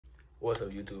What's up,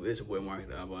 YouTube? It's your boy Marcus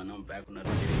the Outlaw, and I'm back with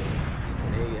another video. And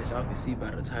today, as y'all can see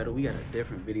by the title, we got a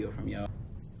different video from y'all.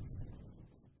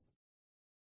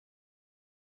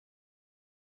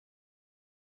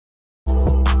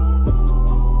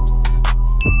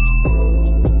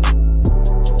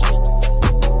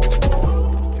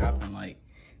 Dropping like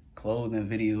clothing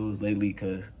videos lately,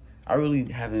 because I really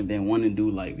haven't been wanting to do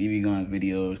like BB gun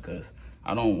videos, because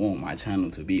I don't want my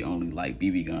channel to be only like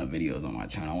BB gun videos on my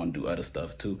channel. I want to do other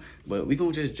stuff too. But we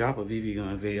gonna just drop a BB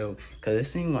gun video, because it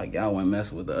seemed like y'all want to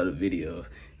mess with the other videos,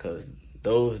 because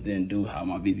those didn't do how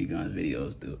my BB gun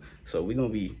videos do. So we gonna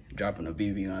be dropping a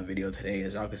BB gun video today.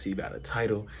 As y'all can see by the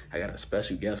title, I got a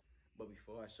special guest. But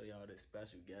before I show y'all this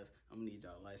special guest, I'm gonna need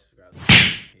y'all to like, subscribe,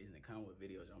 and comment what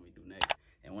videos y'all want me to do next.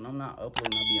 And when I'm not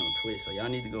uploading, I'll be on Twitch. So y'all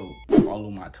need to go follow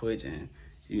my Twitch and,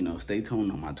 you know, stay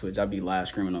tuned on my Twitch. I'll be live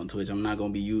streaming on Twitch. I'm not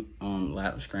gonna be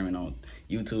live streaming on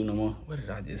YouTube no more. What did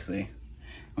I just say?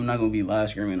 I'm not gonna be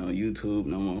live streaming on YouTube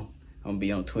no more. I'm gonna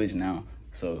be on Twitch now.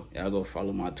 So y'all go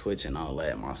follow my Twitch and all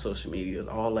that, my social medias.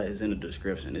 All that is in the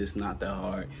description. It's not that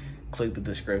hard. Click the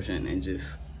description and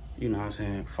just, you know what I'm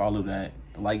saying, follow that.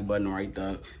 The like button right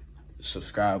there.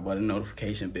 Subscribe button,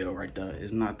 notification bell right there.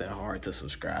 It's not that hard to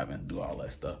subscribe and do all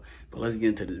that stuff. But let's get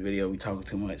into this video. We talking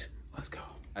too much. Let's go.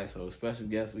 All right, so the special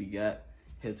guest we got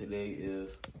here today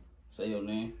is, say your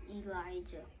name.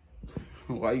 Elijah.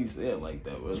 Why you say it like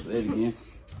that? Well, say it again.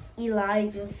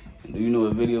 Elijah. Do you know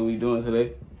what video we doing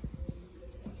today?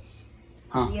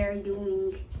 Huh? We are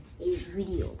doing a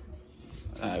video.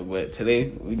 All right, but today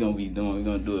we're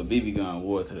gonna do a BB gun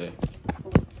war today.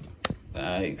 All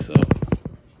right, so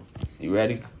you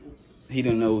ready? He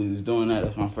didn't know he was doing that.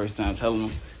 That's my first time telling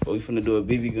him. But we finna do a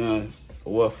BB gun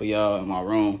war for y'all in my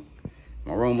room.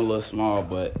 My room a little small,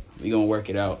 but we gonna work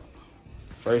it out.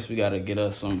 First, we gotta get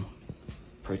us some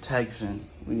protection.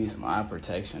 We need some eye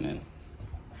protection and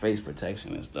face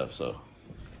protection and stuff. So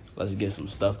let's get some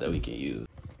stuff that we can use.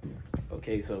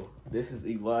 Okay, so this is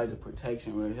Elijah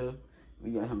protection right here. We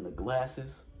got him the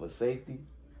glasses for safety.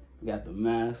 We got the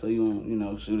mask so you won't, you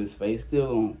know, shoot his face. Still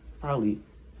don't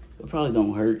it probably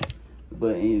don't hurt,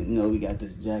 but you know, we got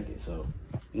this jacket, so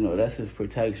you know that's his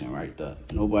protection right there.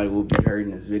 Nobody will be hurt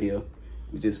in this video.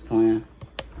 We just playing,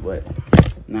 but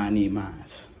now I need mine.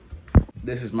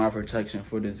 This is my protection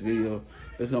for this video.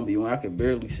 It's gonna be one I can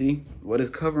barely see, but it's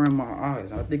covering my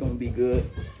eyes. I think I'm gonna be good.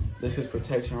 This is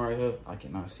protection right here. I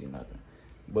cannot see nothing,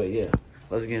 but yeah,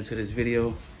 let's get into this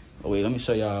video. Oh wait, let me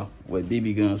show y'all what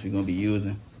BB guns we're gonna be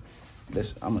using.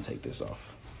 I'm gonna take this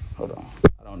off. Hold on,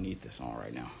 I don't need this on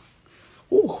right now.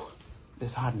 Ooh,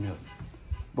 it's hot enough.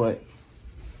 But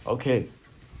okay,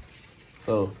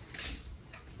 so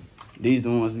these the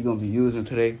ones we're gonna be using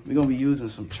today. We're gonna be using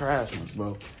some trash ones,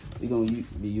 bro. We're gonna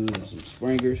be using some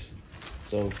springers.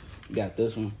 So we got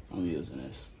this one. I'm using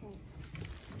this.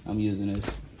 I'm using this,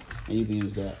 and you can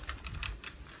use that.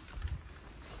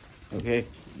 Okay,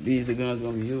 these are the guns we're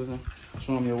gonna be using.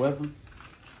 Show them your weapon.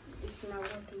 It's my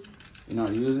weapon. You know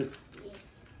how to use it? Yes.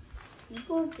 You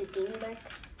put the thing back.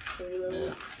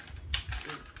 Yeah.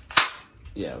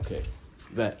 Yeah, okay.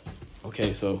 Bet.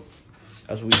 Okay, so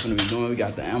that's what we finna be doing. We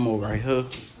got the ammo right here.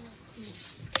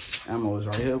 Ammo is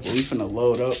right here, but we finna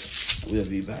load up. We'll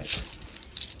be back.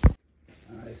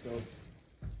 Alright, so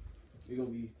we're gonna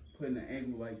be putting an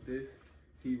angle like this.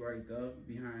 He right there,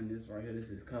 behind this right here. This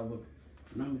is cover.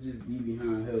 And I'm gonna just be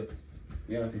behind her.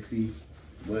 Y'all can see.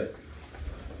 But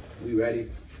we ready?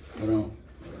 Hold on.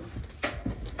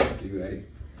 You ready?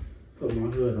 Put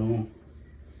my hood on.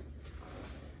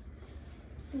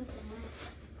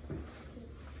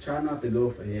 Try not to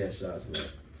go for headshots, but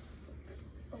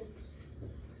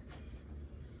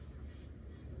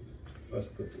let's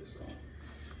put this on.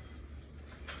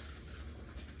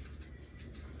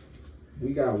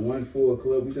 We got one full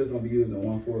clip. We just gonna be using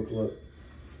one full clip.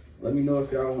 Let me know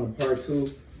if y'all want a part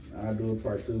 2. I'll do a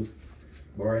part 2.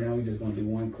 But right now we just gonna do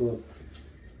one clip.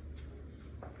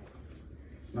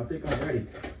 I think I'm ready.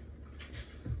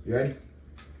 You ready?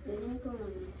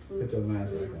 Put your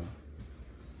mask back on.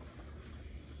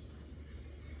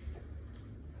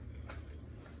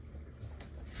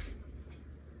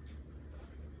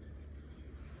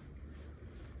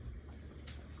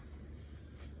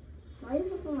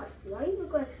 Why do you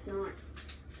look like snot?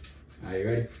 Are you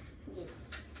ready? Yes.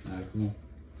 All right, come on.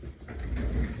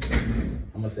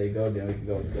 I'm gonna say go, then we can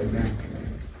go down.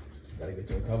 Gotta get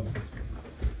your cover.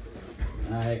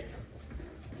 All right.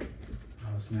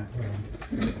 Oh snap! Hold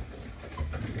on.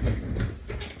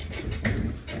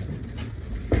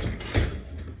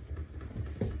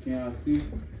 Can y'all see?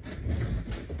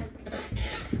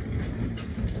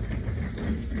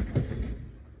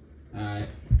 All right.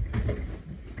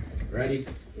 Ready?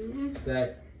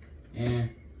 set, and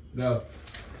go.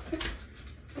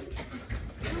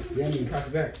 You ain't even cock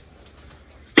it back.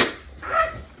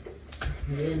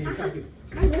 You ain't even cock it.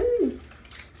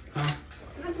 Huh?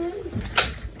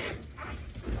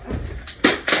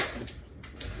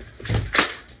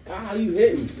 Ah, you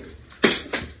hit me.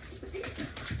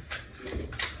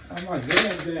 Oh my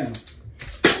goodness, damn.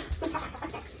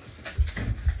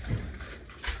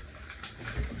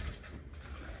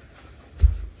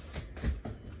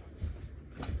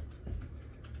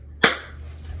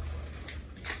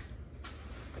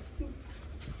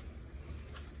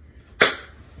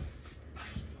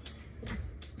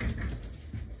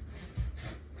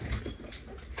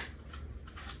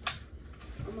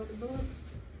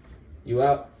 You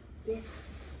out? Yes.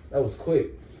 That was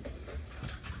quick.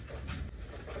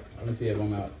 Let me see if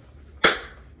I'm out.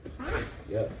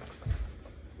 Yep.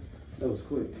 That was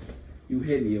quick. You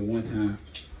hit me at one time.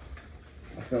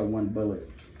 I felt one bullet.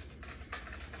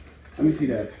 Let me see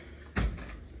that.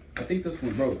 I think this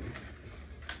one broke.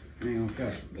 I ain't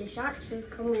gonna cut. The shots was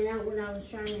coming out when I was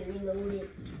trying to reload it.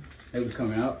 It was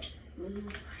coming out?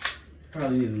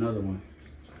 Probably need another one.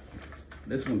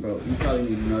 This one broke. You probably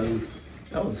need another one.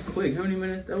 That was quick. How many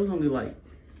minutes? That was only like,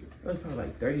 that was probably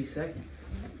like 30 seconds.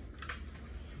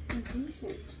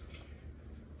 Decent.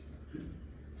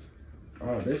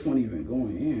 Oh, this one even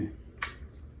going in.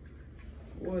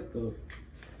 What the?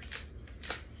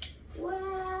 What?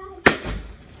 Oh,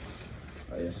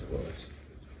 yes, it was.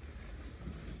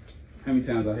 How many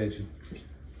times I hit you? I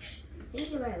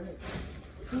think about like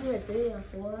 2 or 3 or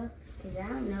 4. Because I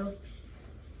don't know.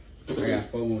 I got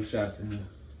 4 more shots in here.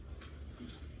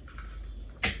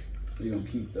 We're gonna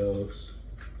keep those.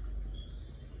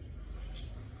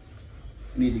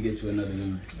 Need to get you another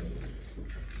gun.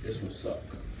 This one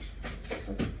sucks.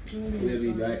 We'll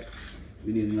be back.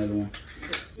 We need another one.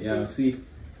 Yeah, see?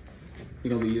 We're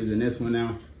gonna be using this one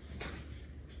now.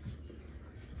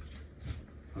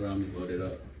 Hold on, let me load it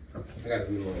up. I gotta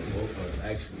reload both of us,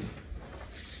 actually.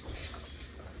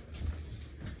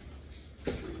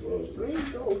 Whoa. Where you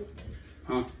go?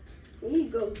 Huh? Where you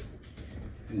go?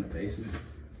 In the basement.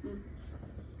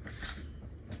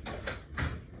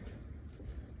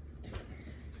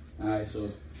 Alright, so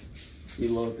we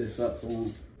load this up for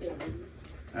him.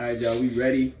 Alright, y'all, we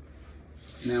ready.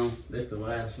 Now, this the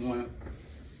last one.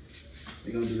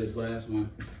 We're gonna do this last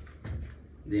one.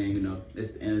 Then, you know,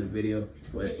 this the end of the video.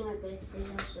 But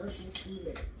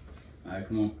alright,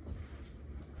 come on.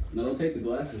 No, don't take the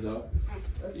glasses off.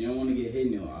 You don't want to get hit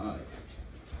in your eyes.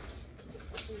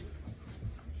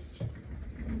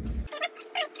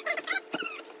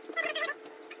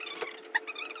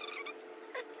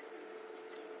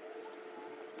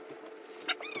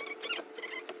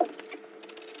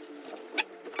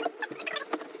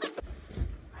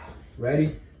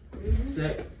 Ready,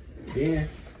 set, and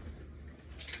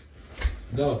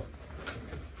go.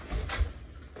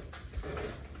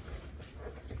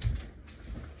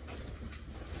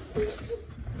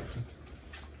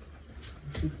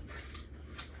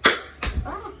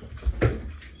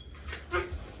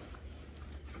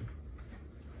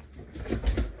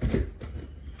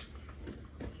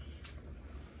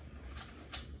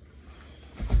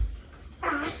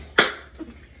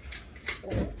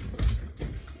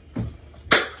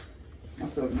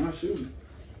 I'm not shooting.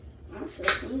 I'm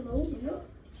still loading up.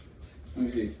 Let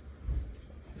me see.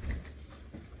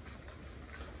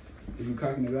 Is you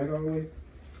cocking it back all the way?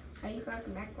 How you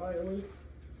cocking back all the way?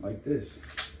 Like this.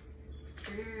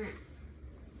 So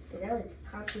that was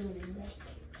cocking me back.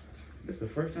 This the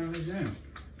first time we jammed.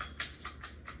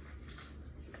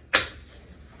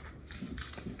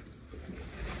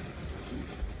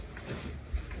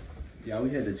 Yeah,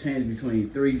 we had to change between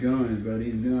 3 guns, bro.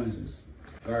 These guns is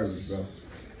garbage, bro.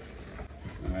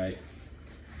 Alright.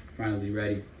 Finally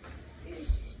ready.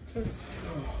 Oh,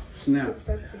 snap.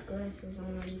 Put the glasses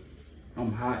on.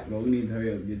 I'm hot, bro. We need to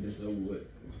hurry up and get this over with.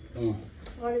 Come on.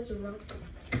 What is it, bro?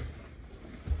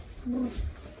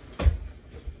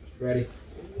 Ready?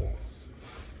 Yes.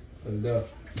 Let's go.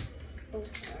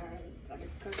 Okay, gotta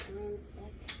cut around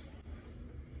back.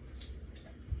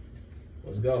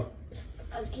 Let's go.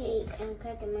 Okay, I'm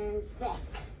cutting my back.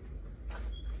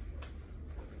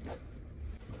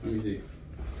 Let me see.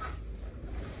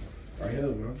 Right here,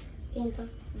 bro.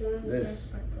 This.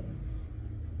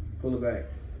 Pull it back.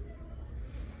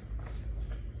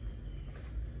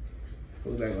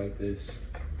 Pull it back like this.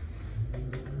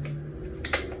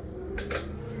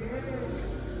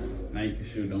 Now you can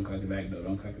shoot. Don't cock it back, though.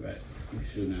 Don't cock it back. You can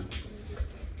shoot now.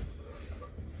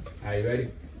 Are you ready?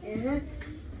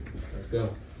 Let's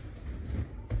go.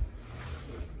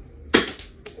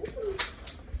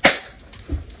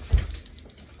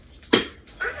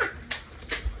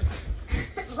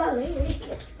 I'm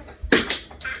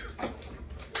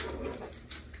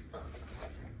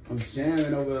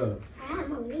jamming over.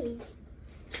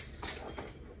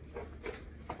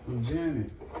 I'm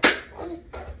jamming.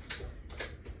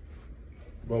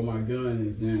 Bro, my gun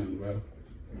is jammed, bro.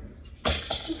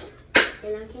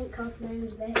 And I can't cock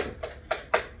man's back.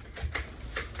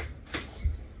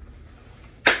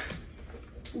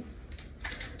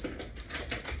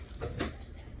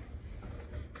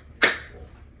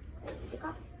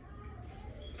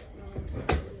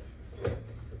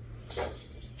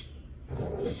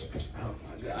 Oh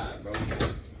my God, bro.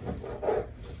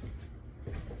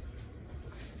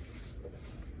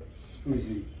 Let me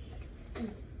see.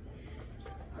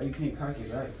 How you can't cock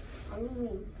it right? I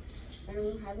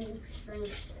don't have any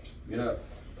strength. Get up.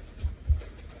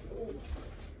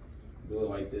 Do it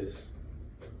like this.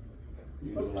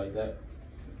 You do it like that.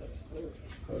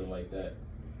 Hold it like that.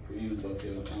 You use both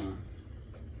your arms.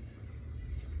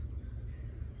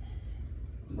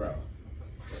 Bro.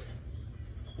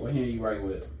 What hand you right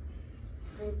with?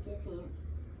 With this hand.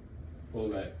 Pull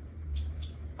it back.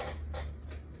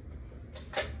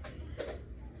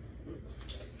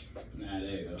 Nah, there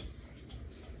you go.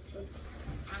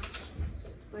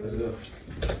 Let's go.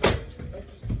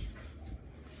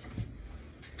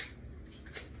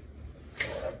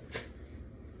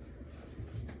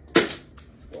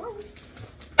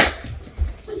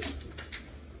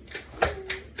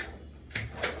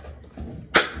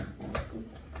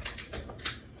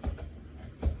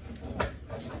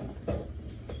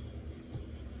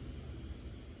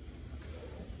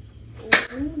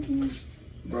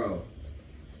 Bro.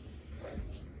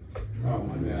 Oh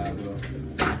my God, bro.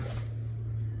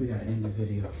 We gotta end the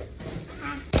video.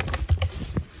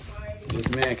 This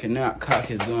man cannot cock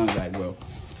his gun back, bro.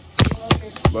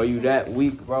 Bro, you that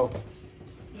weak, bro?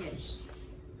 Yes.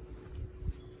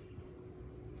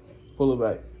 Pull it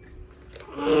back.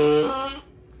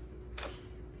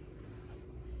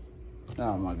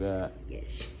 Oh my God.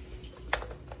 Yes.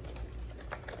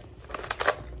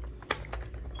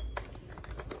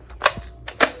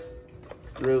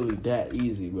 Really that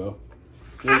easy, bro.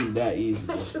 Really that easy,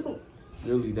 bro.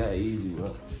 Really that easy,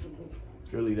 bro.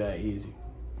 Really that easy.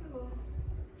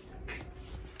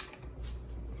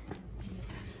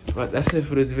 But that's it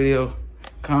for this video.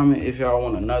 Comment if y'all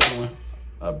want another one,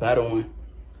 a better one.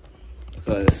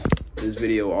 Because this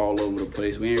video all over the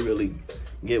place. We ain't really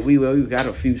get, we got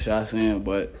a few shots in,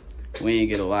 but we ain't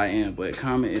get a lot in. But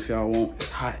comment if y'all want, it's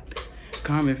hot.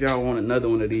 Comment if y'all want another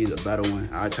one of these, a better one.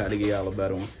 I'll try to get y'all a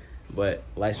better one. But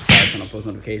like, subscribe, turn on post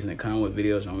notifications, and comment with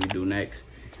videos on what we do next.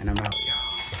 And I'm out,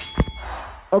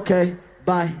 y'all. Okay,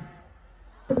 bye.